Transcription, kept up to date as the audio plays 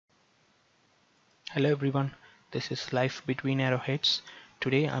Hello everyone, this is Life Between Arrowheads.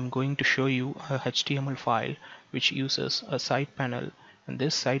 Today I'm going to show you a HTML file which uses a side panel, and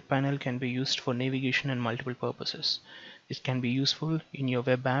this side panel can be used for navigation and multiple purposes. It can be useful in your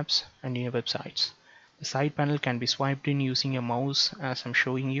web apps and in your websites. The side panel can be swiped in using your mouse as I'm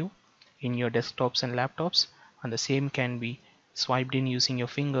showing you in your desktops and laptops, and the same can be swiped in using your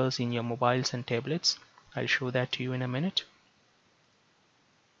fingers in your mobiles and tablets. I'll show that to you in a minute.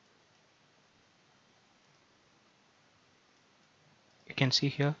 You can see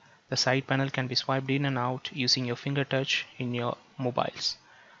here the side panel can be swiped in and out using your finger touch in your mobiles.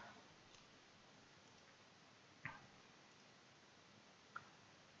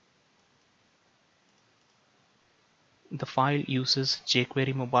 The file uses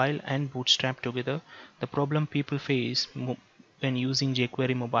jQuery mobile and Bootstrap together. The problem people face when using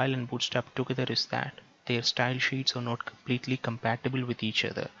jQuery mobile and Bootstrap together is that their style sheets are not completely compatible with each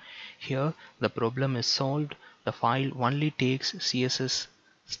other. Here the problem is solved. The file only takes CSS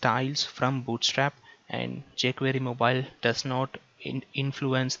styles from Bootstrap, and jQuery mobile does not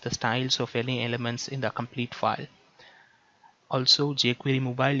influence the styles of any elements in the complete file. Also, jQuery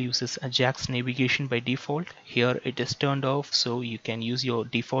mobile uses Ajax navigation by default. Here it is turned off, so you can use your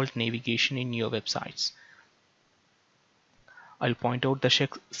default navigation in your websites. I'll point out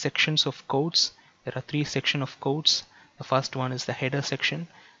the sections of codes. There are three sections of codes. The first one is the header section,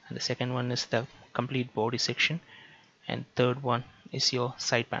 and the second one is the complete body section, and third one is your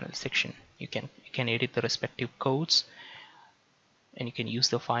side panel section. You can edit the respective codes, and you can use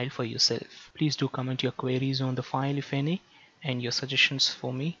the file for yourself. Please do comment your queries on the file if any, and your suggestions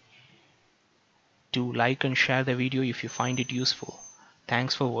for me. Do like and share the video if you find it useful.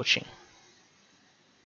 Thanks for watching.